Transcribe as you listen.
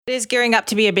It is gearing up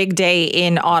to be a big day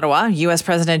in Ottawa. U.S.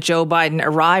 President Joe Biden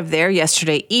arrived there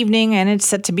yesterday evening, and it's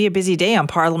set to be a busy day on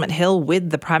Parliament Hill with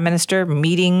the Prime Minister,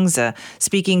 meetings,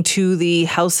 speaking to the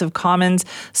House of Commons.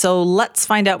 So let's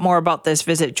find out more about this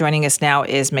visit. Joining us now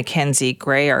is Mackenzie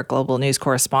Gray, our global news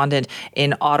correspondent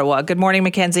in Ottawa. Good morning,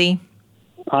 Mackenzie.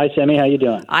 Hi, Sammy. How you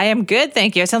doing? I am good,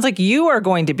 thank you. It sounds like you are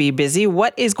going to be busy.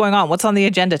 What is going on? What's on the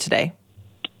agenda today?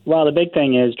 Well, the big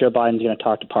thing is Joe Biden's going to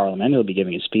talk to Parliament. He'll be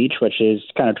giving a speech, which is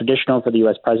kind of traditional for the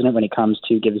U.S. president when he comes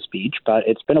to give a speech. But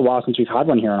it's been a while since we've had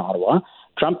one here in Ottawa.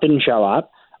 Trump didn't show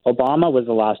up. Obama was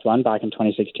the last one back in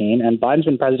 2016. And Biden's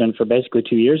been president for basically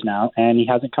 2 years now, and he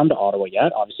hasn't come to Ottawa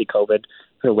yet. Obviously, COVID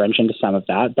put a wrench into some of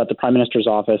that. But the Prime Minister's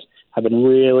office have been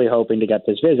really hoping to get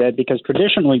this visit because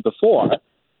traditionally before,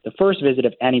 the first visit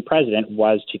of any president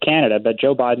was to Canada. But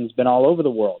Joe Biden's been all over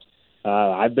the world.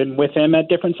 I've been with him at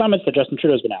different summits that Justin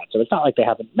Trudeau's been at. So it's not like they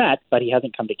haven't met, but he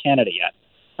hasn't come to Canada yet.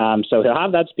 So he'll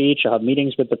have that speech. He'll have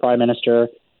meetings with the Prime Minister.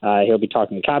 He'll be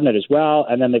talking to Cabinet as well.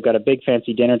 And then they've got a big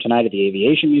fancy dinner tonight at the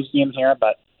Aviation Museum here.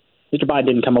 But Mr. Biden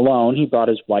didn't come alone. He brought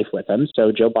his wife with him.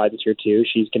 So Joe Biden's here too.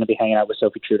 She's going to be hanging out with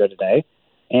Sophie Trudeau today.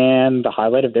 And the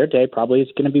highlight of their day probably is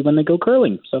going to be when they go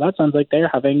curling. So that sounds like they're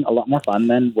having a lot more fun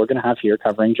than we're going to have here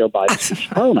covering Joe Biden's speech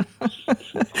to Parliament.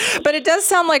 But it does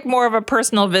sound like more of a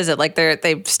personal visit. Like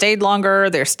they've stayed longer.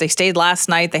 They stayed last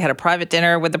night. They had a private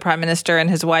dinner with the Prime Minister and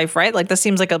his wife, right? Like this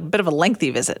seems like a bit of a lengthy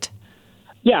visit.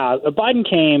 Yeah, Biden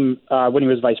came when he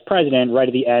was vice president right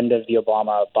at the end of the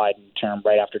Obama-Biden term,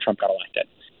 right after Trump got elected.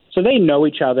 So they know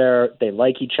each other. They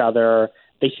like each other.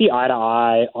 They see eye to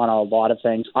eye on a lot of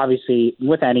things. Obviously,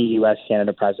 with any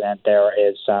U.S.-Canada president, there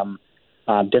is some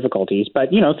difficulties. But,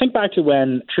 think back to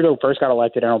when Trudeau first got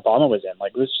elected and Obama was in.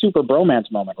 Like, it was a super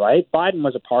bromance moment, right? Biden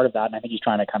was a part of that, and I think he's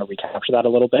trying to kind of recapture that a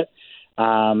little bit.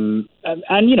 And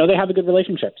they have a good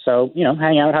relationship. So,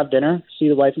 hang out, have dinner, see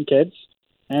the wife and kids.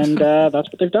 And that's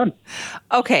what they've done.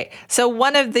 Okay. So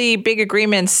one of the big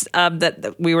agreements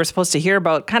that we were supposed to hear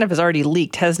about kind of has already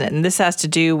leaked, hasn't it? And this has to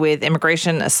do with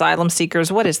immigration asylum seekers.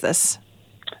 What is this?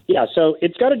 Yeah, so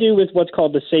it's got to do with what's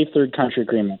called the Safe Third Country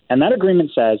Agreement. And that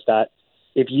agreement says that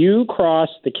if you cross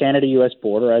the Canada-U.S.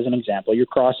 border, as an example, you're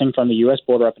crossing from the U.S.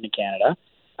 border up into Canada,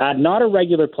 at not a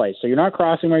regular place. So you're not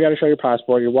crossing where you got to show your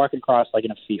passport. You're walking across like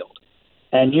in a field.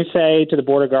 And you say to the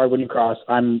border guard when you cross,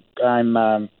 I'm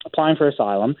applying for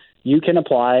asylum, you can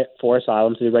apply for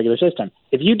asylum through the regular system.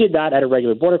 If you did that at a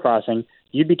regular border crossing,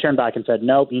 you'd be turned back and said,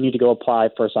 nope, you need to go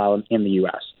apply for asylum in the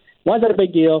U.S. Why is that a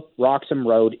big deal? Roxham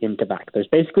Road in Quebec. There's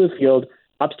basically a field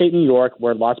upstate New York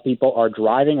where lots of people are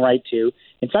driving right to.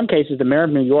 In some cases, the mayor of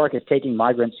New York is taking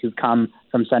migrants who've come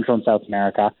from Central and South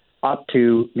America up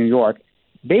to New York.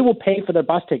 They will pay for their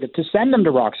bus ticket to send them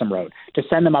to Roxham Road, to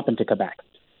send them up into Quebec.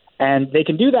 And they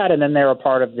can do that, and then they're a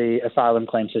part of the asylum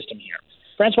claim system here.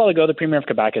 Francois Legault, the Premier of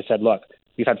Quebec, has said, look,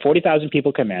 we've had 40,000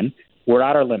 people come in. We're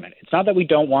at our limit. It's not that we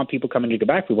don't want people coming to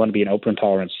Quebec. We want to be an open,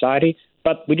 tolerant society,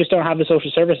 but we just don't have the social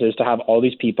services to have all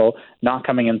these people not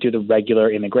coming in through the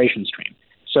regular immigration stream.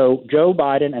 So Joe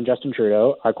Biden and Justin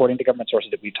Trudeau, according to government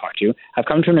sources that we've talked to, have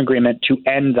come to an agreement to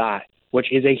end that,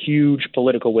 which is a huge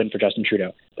political win for Justin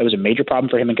Trudeau. That was a major problem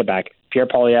for him in Quebec. Pierre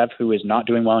Poilievre, who is not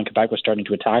doing well in Quebec, was starting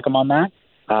to attack him on that.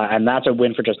 And that's a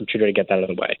win for Justin Trudeau to get that out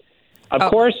of the way.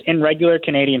 Of course, in regular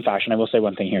Canadian fashion, I will say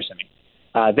one thing here, Simi.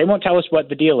 They won't tell us what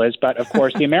the deal is, but of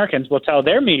course the Americans will tell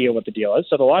their media what the deal is.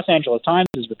 So the Los Angeles Times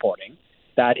is reporting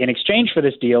that in exchange for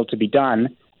this deal to be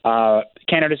done,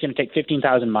 Canada's going to take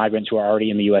 15,000 migrants who are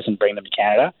already in the U.S. and bring them to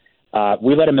Canada.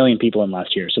 We let 1 million people in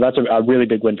last year. So that's a really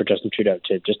big win for Justin Trudeau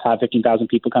to just have 15,000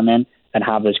 people come in and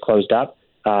have this closed up.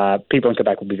 People in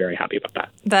Quebec will be very happy about that.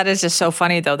 That is just so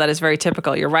funny, though. That is very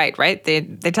typical. You're right? They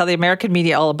tell the American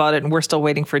media all about it, and we're still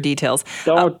waiting for details.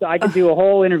 I could do a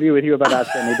whole interview with you about that,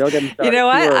 Cindy. Don't get me started. You know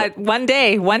what? One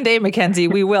day, Mackenzie,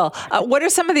 we will. What are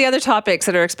some of the other topics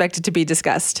that are expected to be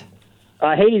discussed?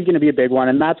 Haiti's going to be a big one,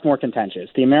 and that's more contentious.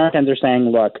 The Americans are saying,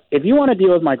 look, if you want to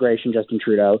deal with migration, Justin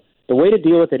Trudeau, the way to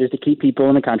deal with it is to keep people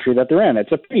in the country that they're in.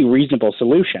 It's a pretty reasonable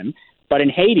solution. But in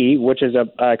Haiti, which is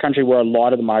a country where a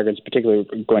lot of the migrants, particularly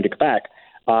going to Quebec,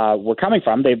 were coming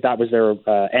from, that was their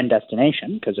end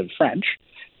destination because of French.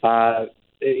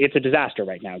 It's a disaster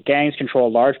right now. Gangs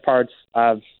control large parts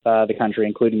of the country,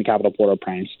 including the capital,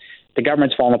 Port-au-Prince. The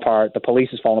government's fallen apart. The police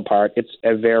has fallen apart. It's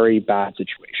a very bad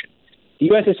situation. The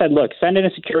U.S. has said, look, send in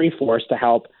a security force to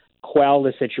help quell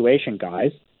the situation,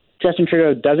 guys. Justin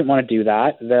Trudeau doesn't want to do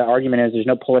that. The argument is there's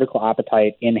no political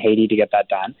appetite in Haiti to get that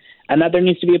done, and that there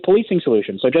needs to be a policing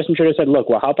solution. So Justin Trudeau said, look,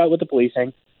 we'll help out with the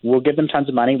policing. We'll give them tons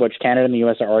of money, which Canada and the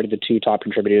U.S. are already the two top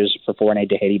contributors for foreign aid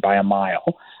to Haiti by a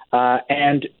mile.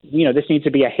 And, this needs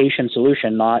to be a Haitian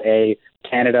solution, not a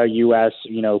Canada, U.S.,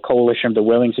 coalition of the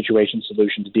willing situation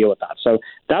solution to deal with that. So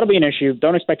that'll be an issue.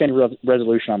 Don't expect any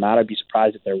resolution on that. I'd be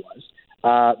surprised if there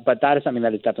was. But that is something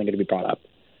that is definitely going to be brought up.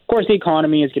 Of course, the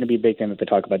economy is going to be a big thing that they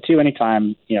talk about, too.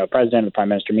 Anytime, president or the prime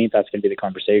minister meet, that's going to be the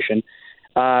conversation.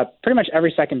 Pretty much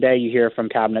every second day you hear from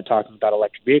cabinet talking about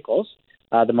electric vehicles.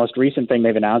 The most recent thing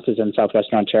they've announced is in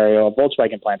southwestern Ontario, a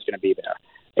Volkswagen plant's going to be there.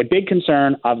 A big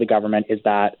concern of the government is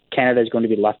that Canada is going to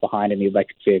be left behind in the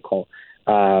electric vehicle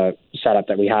setup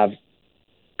that we have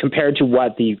compared to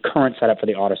what the current setup for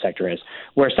the auto sector is.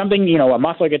 Where something, a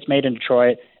muffler gets made in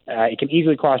Detroit, it can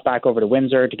easily cross back over to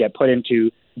Windsor to get put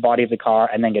into the body of the car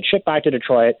and then get shipped back to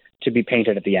Detroit to be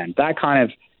painted at the end. That kind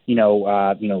of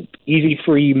easy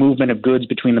free movement of goods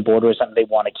between the border is something they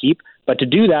want to keep. But to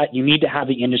do that, you need to have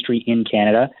the industry in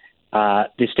Canada.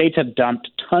 The states have dumped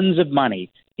tons of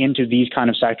money into these kind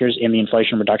of sectors in the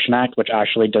Inflation Reduction Act, which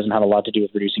actually doesn't have a lot to do with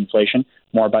reducing inflation,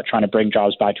 more about trying to bring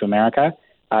jobs back to America.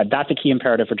 That's a key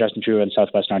imperative for Justin Trudeau in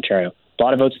southwestern Ontario. A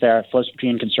lot of votes there, flips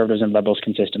between Conservatives and Liberals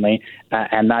consistently,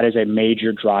 and that is a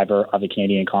major driver of the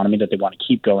Canadian economy that they want to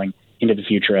keep going into the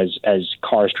future as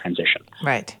cars transition.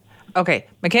 Right. Okay,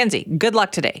 Mackenzie, good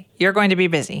luck today. You're going to be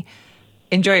busy.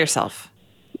 Enjoy yourself.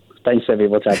 Thanks, Evie.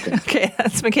 We'll talk soon. Okay,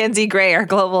 that's Mackenzie Gray, our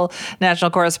global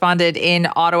national correspondent in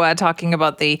Ottawa, talking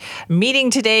about the meeting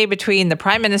today between the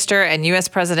Prime Minister and U.S.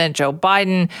 President Joe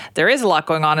Biden. There is a lot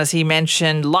going on, as he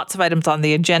mentioned, lots of items on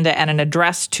the agenda and an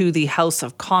address to the House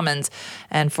of Commons.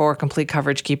 And for complete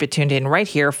coverage, keep it tuned in right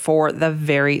here for the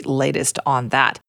very latest on that.